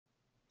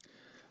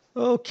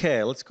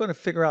Okay, let's go and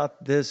figure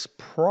out this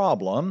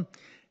problem.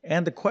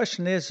 And the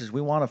question is we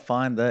want to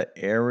find the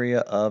area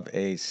of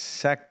a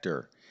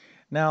sector.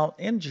 Now,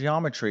 in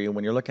geometry,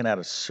 when you're looking at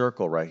a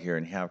circle right here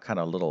and you have kind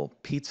of a little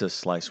pizza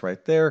slice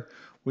right there,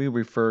 we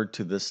refer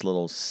to this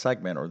little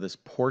segment or this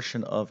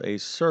portion of a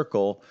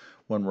circle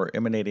when we're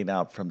emanating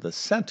out from the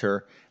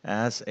center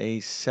as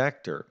a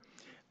sector.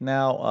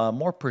 Now,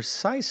 more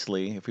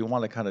precisely, if we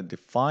want to kind of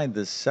define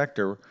this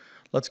sector,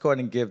 let's go ahead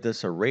and give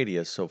this a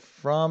radius. So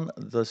from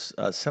the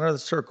center of the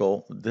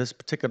circle, this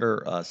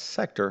particular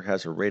sector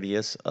has a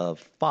radius of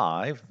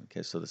 5.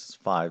 Okay, so this is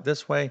 5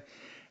 this way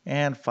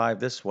and 5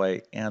 this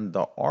way. And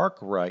the arc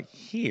right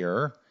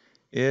here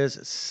is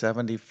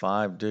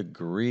 75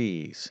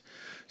 degrees.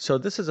 So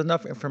this is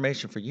enough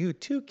information for you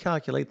to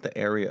calculate the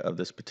area of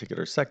this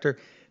particular sector.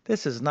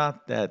 This is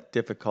not that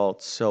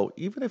difficult. So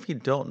even if you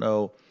don't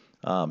know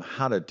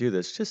how to do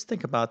this, just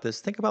think about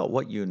this. Think about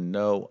what you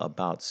know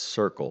about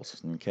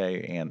circles,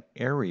 okay, and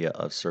area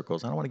of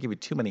circles. I don't want to give you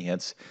too many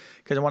hints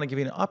because I want to give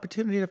you an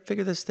opportunity to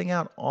figure this thing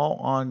out all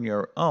on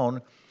your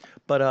own.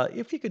 But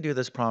if you could do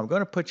this problem, I'm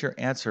going to put your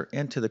answer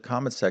into the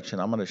comment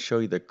section. I'm going to show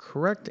you the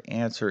correct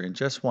answer in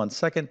just 1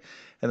 second.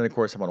 And then, of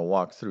course, I'm going to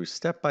walk through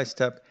step by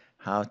step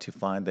how to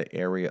find the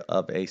area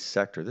of a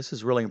sector. This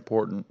is really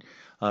important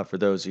for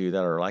those of you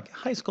that are like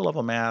high school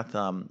level math.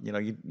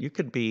 You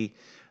could be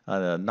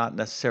not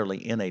necessarily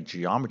in a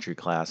geometry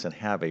class and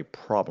have a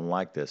problem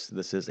like this.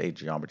 This is a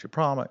geometry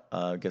problem,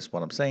 guess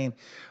what I'm saying?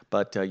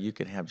 But you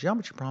can have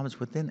geometry problems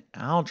within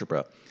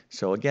algebra.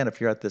 So again, if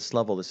you're at this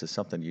level, this is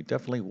something you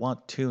definitely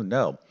want to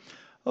know.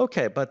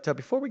 Okay, but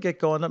before we get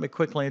going, let me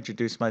quickly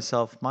introduce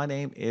myself. My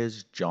name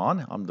is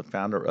John. I'm the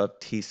founder of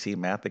TC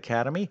Math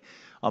Academy.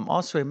 I'm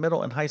also a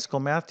middle and high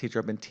school math teacher.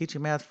 I've been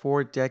teaching math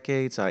for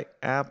decades. I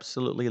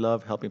absolutely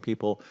love helping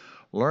people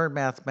learn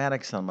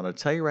mathematics. I'm going to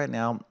tell you right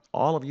now,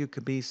 all of you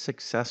can be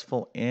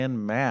successful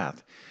in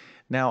math.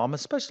 Now, I'm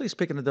especially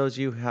speaking to those of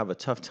you who have a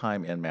tough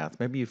time in math.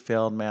 Maybe you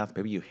failed math,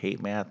 maybe you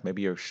hate math,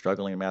 maybe you're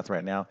struggling in math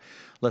right now.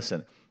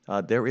 Listen,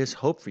 there is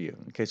hope for you.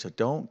 Okay, so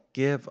don't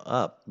give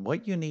up.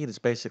 What you need is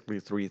basically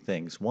three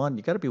things. One,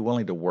 you got to be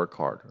willing to work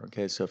hard.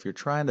 Okay, so if you're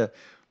trying to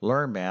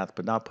learn math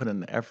but not put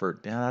in the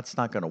effort, that's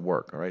not going to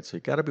work. All right, so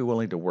you got to be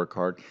willing to work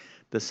hard.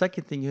 The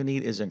second thing you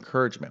need is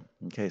encouragement.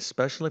 Okay,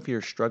 especially if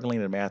you're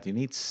struggling in math, you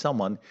need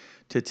someone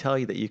to tell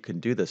you that you can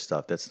do this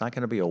stuff. That's not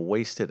going to be a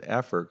wasted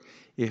effort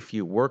if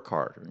you work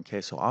hard.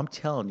 Okay, so I'm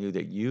telling you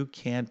that you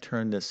can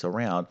turn this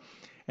around.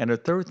 And the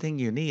third thing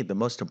you need, the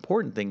most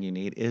important thing you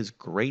need, is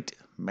great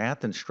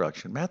math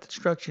instruction. Math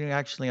instruction you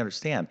actually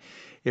understand.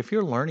 If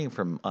you're learning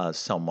from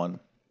someone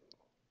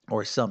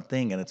or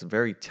something and it's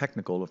very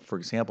technical, for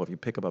example, if you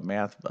pick up a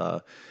math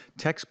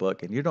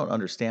textbook and you don't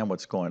understand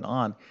what's going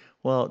on,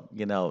 well,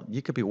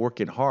 you could be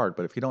working hard,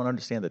 but if you don't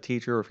understand the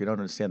teacher or if you don't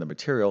understand the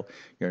material,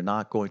 you're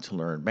not going to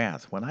learn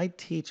math. When I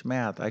teach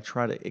math, I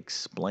try to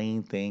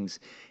explain things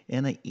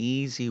in an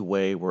easy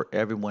way where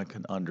everyone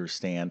can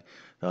understand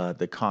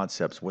the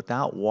concepts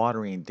without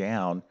watering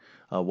down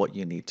what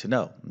you need to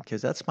know.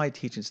 Because that's my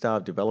teaching style.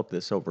 I've developed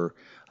this over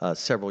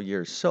several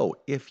years. So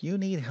if you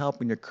need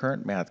help in your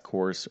current math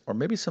course or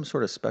maybe some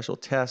sort of special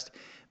test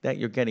that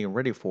you're getting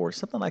ready for,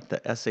 something like the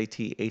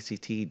SAT,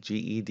 ACT,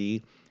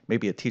 GED,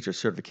 maybe a teacher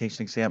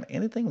certification exam,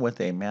 anything with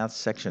a math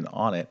section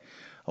on it,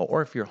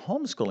 or if you're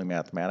homeschooling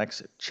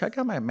mathematics, check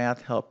out my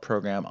math help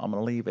program. I'm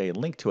going to leave a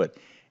link to it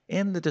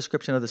in the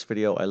description of this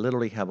video. I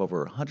literally have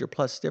over 100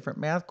 plus different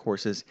math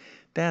courses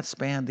that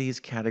span these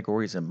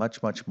categories and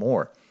much, much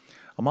more.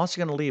 I'm also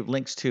going to leave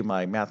links to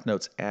my math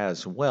notes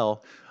as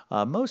well.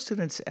 Most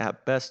students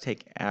at best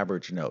take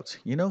average notes.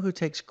 You know who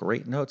takes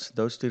great notes?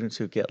 Those students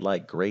who get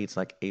like grades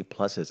like A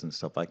pluses and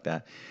stuff like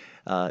that.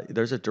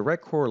 There's a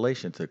direct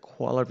correlation to the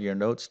quality of your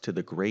notes to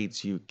the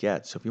grades you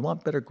get. So if you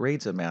want better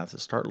grades in math,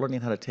 start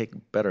learning how to take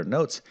better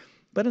notes.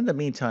 But in the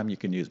meantime, you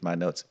can use my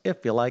notes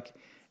if you like.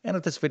 And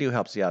if this video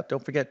helps you out,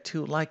 don't forget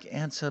to like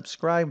and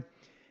subscribe,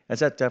 as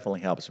that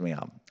definitely helps me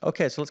out.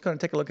 Okay, so let's go and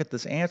take a look at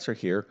this answer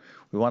here.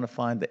 We want to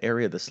find the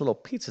area of this little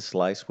pizza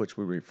slice, which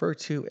we refer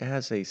to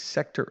as a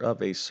sector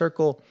of a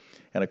circle.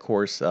 And of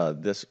course,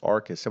 this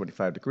arc is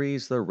 75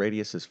 degrees. The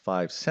radius is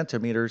 5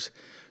 centimeters.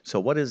 So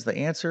what is the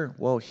answer?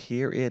 Well,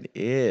 here it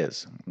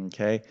is.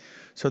 Okay,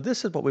 so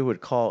this is what we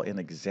would call an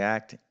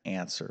exact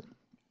answer.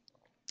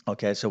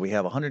 Okay, so we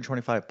have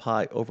 125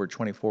 pi over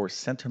 24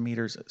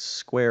 centimeters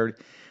squared.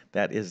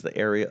 That is the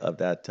area of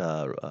that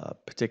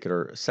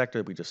particular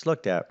sector we just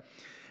looked at.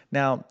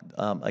 Now,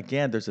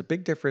 again, there's a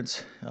big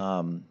difference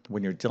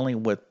when you're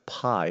dealing with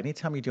pi.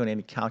 Anytime you're doing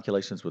any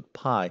calculations with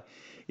pi,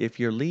 if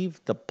you leave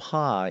the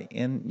pi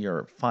in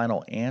your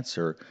final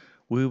answer,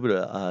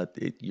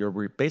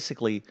 you're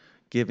basically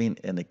giving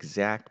an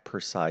exact,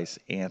 precise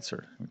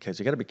answer. Okay, so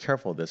you got to be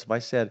careful of this. If I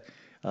said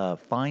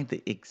find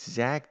the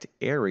exact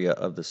area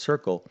of the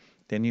circle,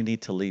 then you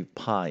need to leave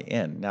pi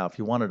in. Now, if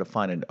you wanted to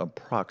find an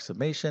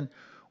approximation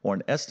or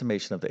an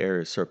estimation of the area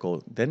of the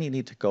circle, then you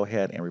need to go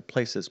ahead and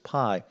replace this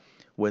pi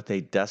with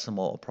a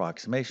decimal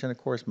approximation. Of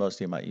course, most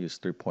of you might use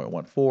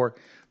 3.14.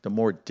 The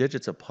more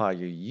digits of pi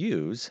you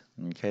use,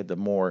 okay, the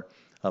more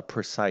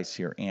precise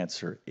your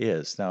answer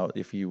is. Now,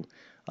 if you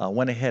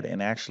went ahead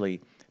and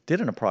actually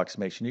did an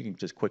approximation, you can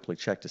just quickly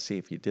check to see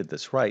if you did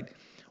this right.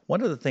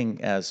 One other thing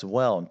as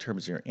well in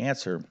terms of your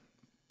answer,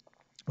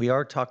 we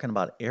are talking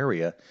about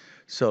area.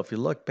 So if you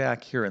look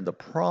back here in the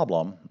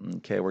problem,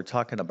 okay, we're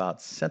talking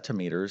about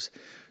centimeters.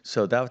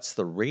 So that's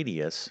the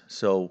radius.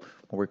 So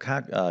when we're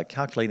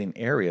calculating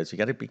areas, you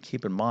got to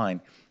keep in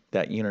mind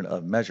that unit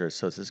of measure.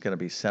 So this is going to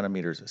be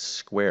centimeters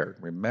squared.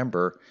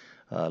 Remember,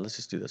 let's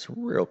just do this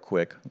real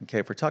quick. Okay,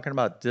 if we're talking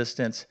about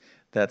distance,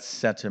 that's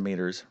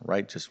centimeters,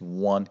 right? Just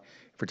one.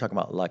 If we're talking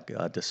about like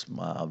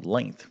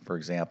length, for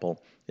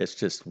example, it's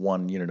just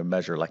one unit of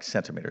measure, like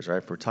centimeters, right?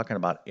 If we're talking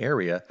about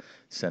area,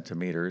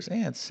 centimeters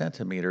and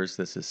centimeters,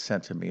 this is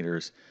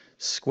centimeters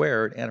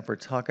squared. And if we're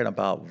talking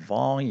about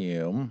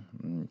volume,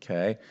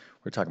 okay,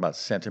 we're talking about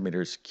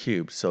centimeters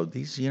cubed. So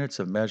these units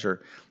of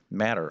measure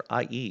matter,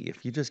 i.e.,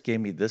 if you just gave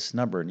me this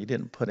number and you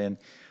didn't put in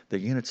the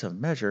units of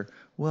measure,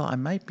 well, I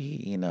might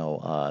be,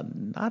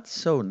 not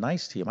so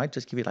nice to you. I might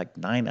just give you like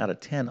 9 out of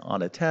 10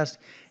 on a test,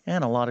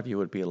 and a lot of you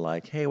would be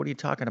like, hey, what are you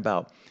talking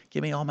about?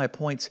 Give me all my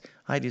points.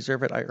 I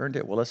deserve it. I earned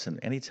it. Well, listen,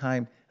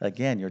 anytime,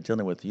 again, you're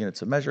dealing with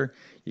units of measure,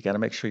 you got to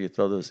make sure you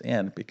throw those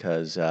in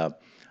because a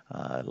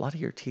lot of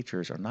your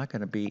teachers are not going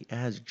to be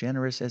as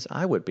generous as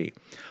I would be.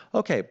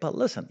 Okay, but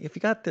listen, if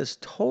you got this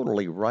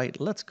totally right,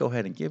 let's go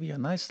ahead and give you a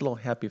nice little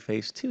happy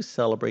face to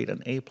celebrate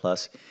an A+,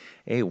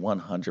 a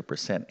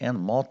 100%, and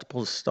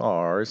multiple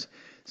stars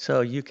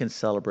so you can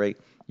celebrate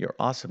your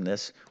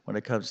awesomeness when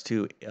it comes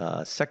to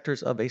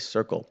sectors of a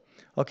circle.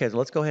 Okay, so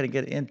let's go ahead and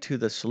get into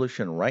the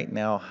solution right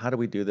now. How do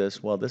we do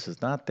this? Well, this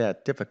is not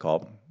that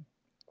difficult.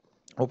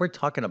 What we're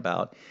talking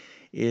about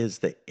is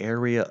the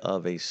area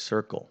of a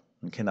circle.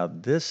 Okay, now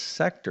this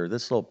sector,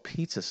 this little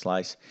pizza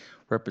slice,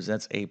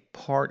 represents a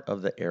part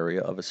of the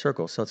area of a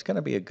circle. So it's going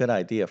to be a good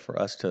idea for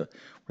us to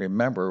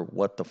remember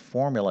what the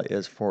formula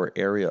is for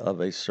area of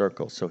a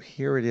circle. So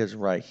here it is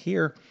right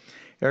here.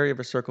 Area of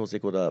a circle is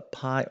equal to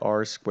pi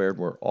r squared,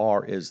 where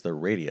r is the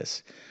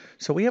radius.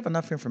 So we have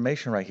enough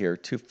information right here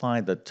to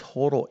find the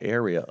total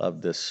area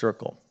of this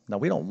circle. Now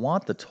we don't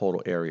want the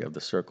total area of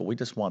the circle. We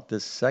just want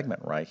this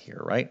segment right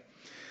here, right?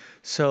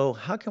 So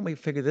how can we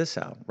figure this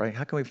out, right?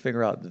 How can we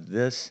figure out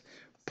this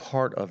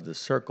part of the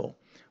circle?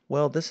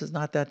 Well, this is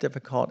not that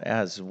difficult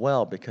as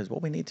well because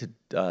what we need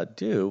to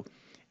do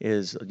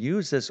is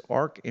use this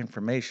arc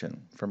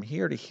information from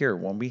here to here.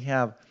 When we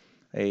have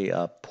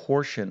a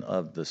portion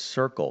of the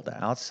circle,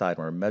 the outside,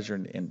 we're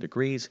measuring in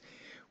degrees,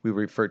 we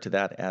refer to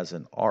that as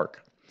an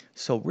arc.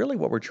 So really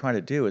what we're trying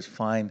to do is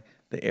find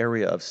the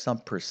area of some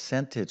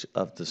percentage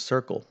of the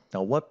circle.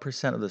 Now, what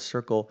percent of the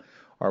circle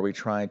are we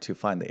trying to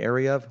find the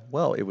area of?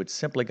 Well, it would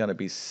simply going to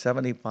be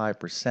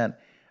 75%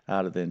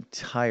 out of the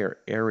entire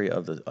area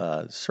of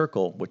the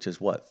circle, which is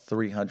what,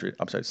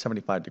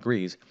 75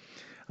 degrees.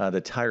 The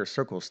entire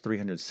circle is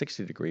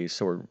 360 degrees,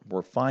 so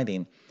we're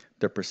finding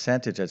the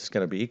percentage that's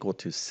going to be equal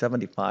to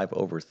 75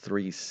 over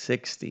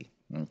 360,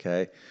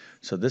 okay?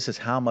 So this is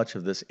how much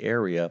of this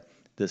area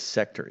this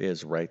sector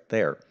is right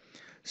there.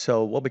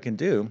 So what we can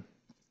do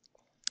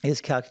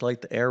is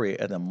calculate the area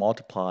and then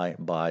multiply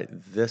by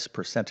this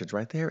percentage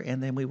right there,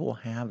 and then we will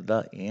have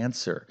the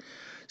answer.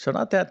 So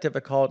not that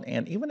difficult,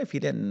 and even if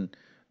you didn't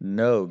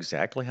know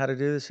exactly how to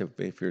do this,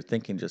 if you're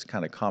thinking just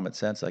kind of common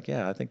sense, like,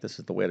 yeah, I think this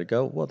is the way to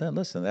go, well, then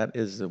listen, that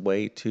is the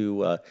way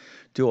to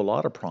do a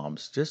lot of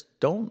problems. Just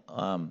don't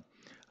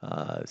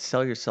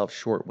sell yourself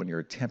short when you're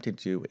attempting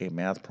to do a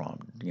math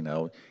problem.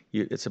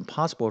 It's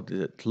impossible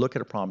to look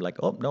at a problem like,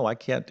 oh, no, I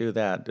can't do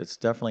that. It's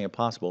definitely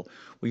impossible.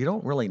 Well, you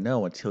don't really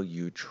know until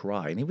you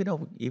try. And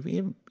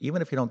even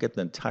if you don't get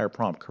the entire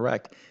problem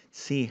correct,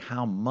 see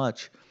how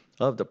much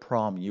of the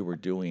problem you were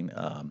doing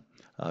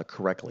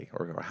correctly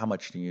or how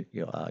much you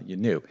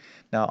knew.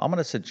 Now, I'm going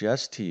to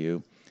suggest to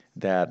you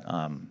that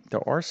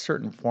there are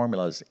certain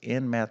formulas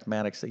in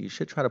mathematics that you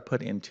should try to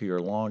put into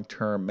your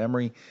long-term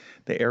memory.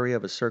 The area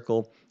of a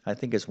circle, I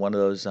think, is one of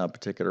those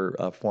particular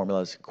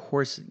formulas. Of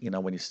course,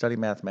 when you study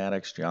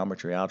mathematics,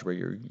 geometry,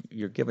 algebra,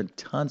 you're given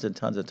tons and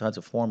tons and tons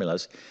of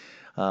formulas.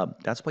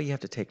 That's why you have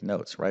to take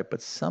notes, right?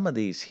 But some of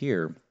these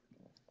here,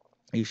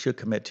 you should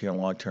commit to your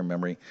long-term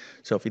memory.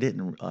 So if you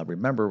didn't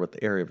remember what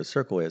the area of a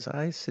circle is,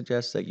 I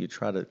suggest that you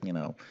try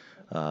to,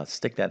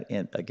 stick that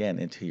in again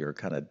into your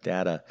kind of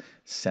data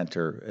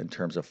center in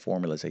terms of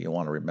formulas that you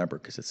want to remember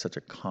because it's such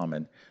a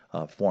common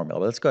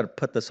formula. Let's go ahead and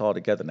put this all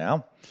together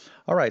now.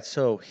 All right,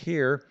 so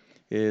here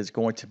is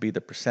going to be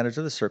the percentage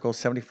of the circle,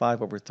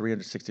 75 over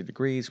 360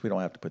 degrees. We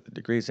don't have to put the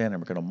degrees in, and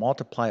we're going to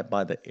multiply it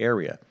by the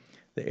area.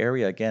 The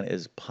area, again,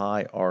 is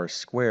pi r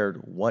squared.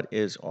 What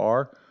is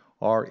r?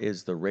 R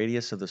is the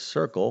radius of the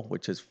circle,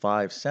 which is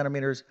 5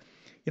 centimeters.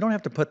 You don't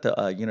have to put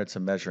the units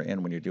of measure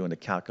in when you're doing the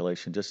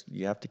calculation. Just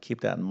you have to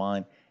keep that in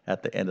mind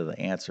at the end of the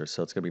answer.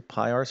 So it's going to be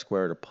pi r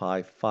squared or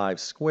pi 5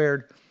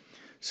 squared.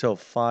 So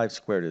 5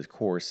 squared, of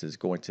course, is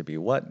going to be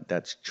what?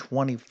 That's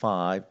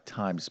 25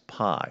 times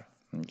pi,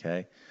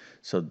 okay?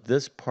 So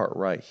this part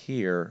right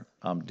here,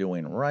 I'm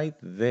doing right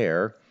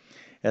there.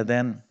 And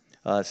then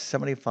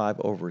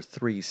 75 over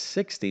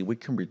 360, we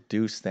can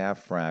reduce that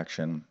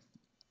fraction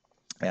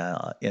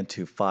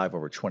into 5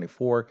 over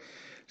 24.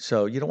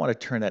 So you don't want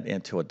to turn that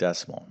into a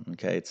decimal,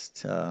 okay?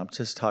 I'm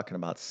just talking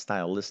about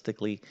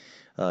stylistically.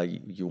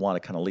 You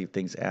want to kind of leave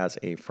things as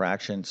a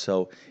fraction.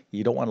 So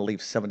you don't want to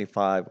leave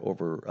 75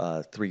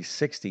 over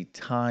 360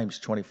 times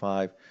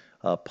 25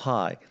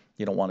 pi.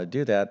 You don't want to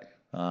do that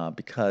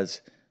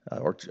because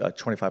or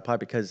 25 pi,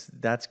 because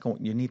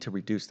you need to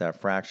reduce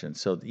that fraction.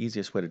 So the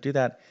easiest way to do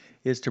that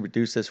is to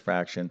reduce this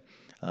fraction.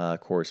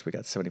 Of course, we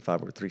got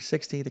 75 over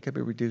 360 that could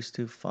be reduced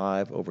to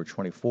 5 over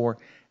 24,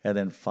 and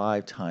then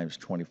 5 times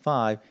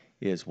 25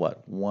 is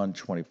what?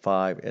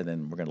 125, and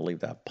then we're going to leave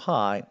that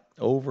pi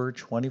over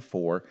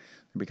 24.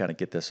 We kind of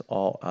get this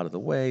all out of the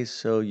way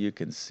so you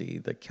can see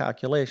the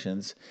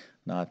calculations,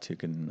 not to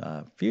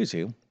confuse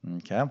you,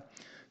 okay?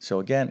 So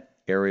again,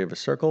 area of a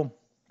circle,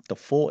 the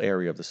full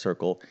area of the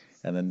circle,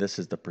 and then this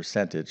is the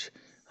percentage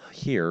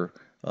here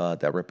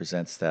that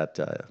represents that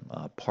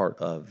part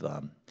of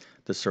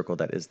the circle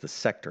that is the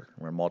sector.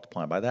 We're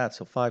multiplying by that,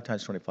 so 5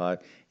 times 25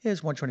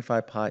 is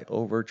 125 pi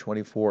over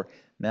 24.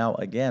 Now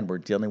again, we're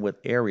dealing with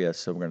area,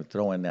 so we're going to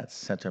throw in that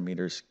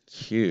centimeters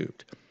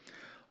cubed.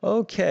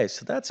 Okay,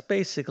 so that's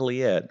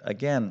basically it.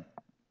 Again,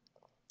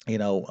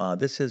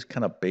 this is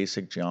kind of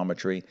basic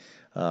geometry.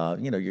 You're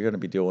going to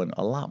be doing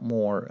a lot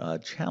more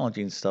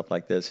challenging stuff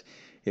like this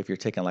if you're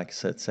taking, like,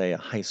 let's say, a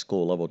high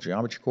school level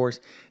geometry course.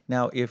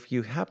 Now, if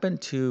you happen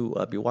to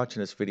be watching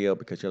this video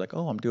because you're like,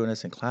 oh, I'm doing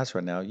this in class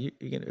right now,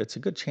 it's a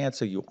good chance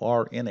that you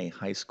are in a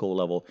high school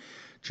level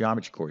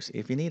geometry course.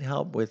 If you need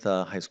help with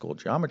high school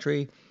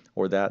geometry,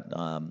 or that,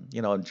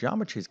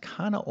 geometry is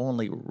kind of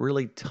only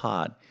really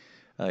taught.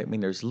 I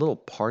mean, there's little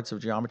parts of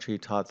geometry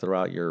taught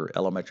throughout your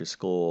elementary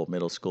school,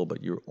 middle school,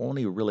 but you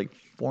only really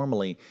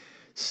formally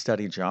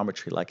study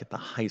geometry like at the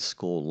high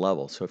school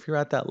level. So if you're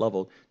at that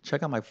level,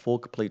 check out my full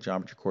complete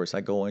geometry course.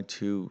 I go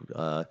into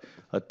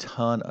a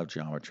ton of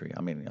geometry.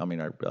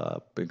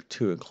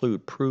 To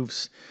include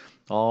proofs,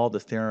 all the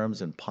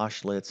theorems and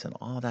postulates and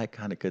all that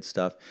kind of good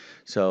stuff.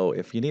 So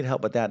if you need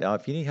help with that, now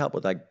if you need help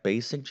with like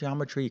basic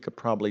geometry, you could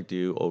probably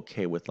do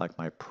okay with like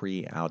my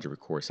pre-algebra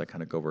course. I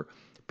kind of go over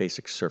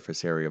basic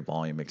surface area,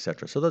 volume,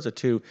 etc. So those are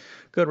two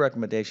good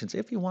recommendations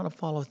if you want to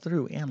follow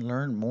through and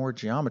learn more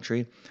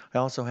geometry. I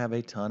also have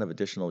a ton of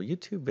additional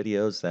YouTube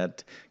videos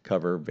that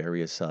cover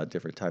various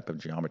different type of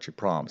geometry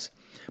problems.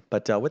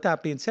 But with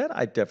that being said,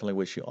 I definitely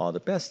wish you all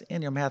the best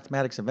in your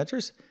mathematics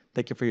adventures.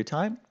 Thank you for your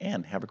time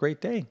and have a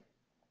great day.